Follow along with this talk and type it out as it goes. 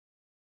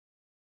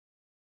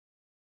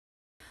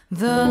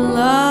The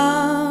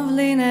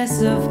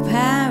loveliness of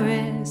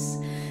Paris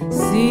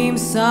seems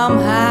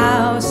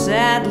somehow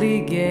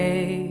sadly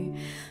gay.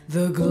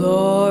 The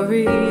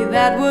glory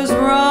that was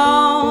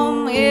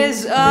Rome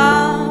is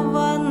of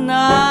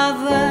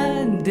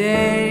another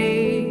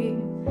day.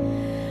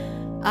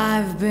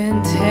 I've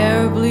been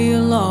terribly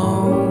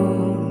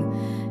alone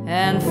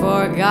and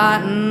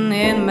forgotten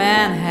in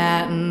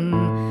Manhattan.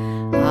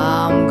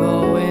 I'm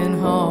going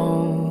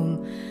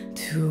home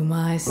to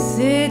my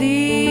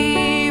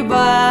city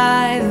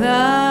by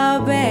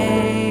the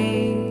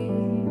bay.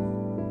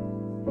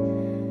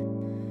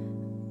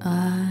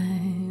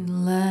 I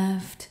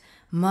left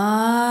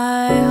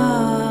my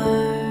heart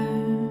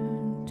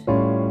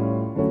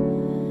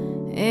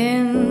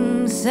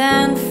in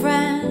San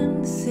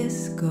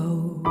Francisco,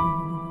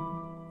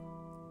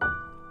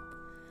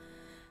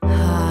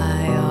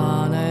 high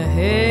on a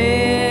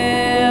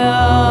hill.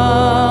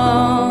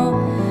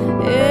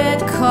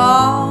 It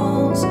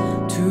calls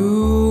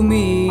to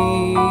me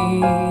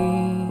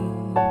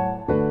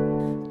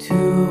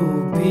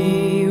to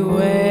be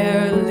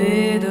where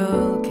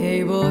little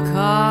cable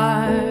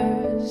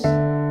cars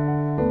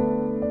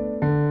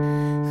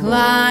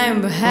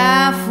climb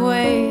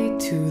halfway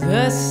to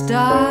the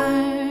stars.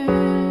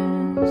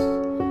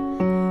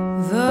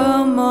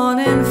 The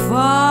morning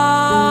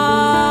fog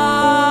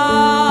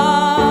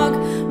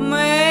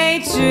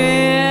may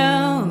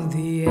chill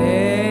the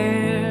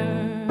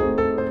air.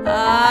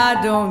 I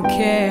don't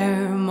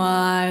care,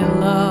 my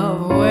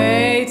love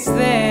waits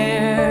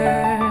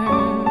there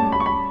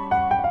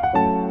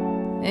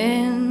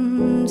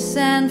in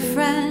San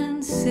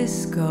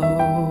Francisco,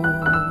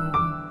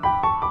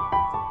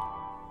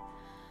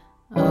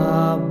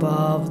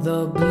 above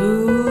the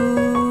blue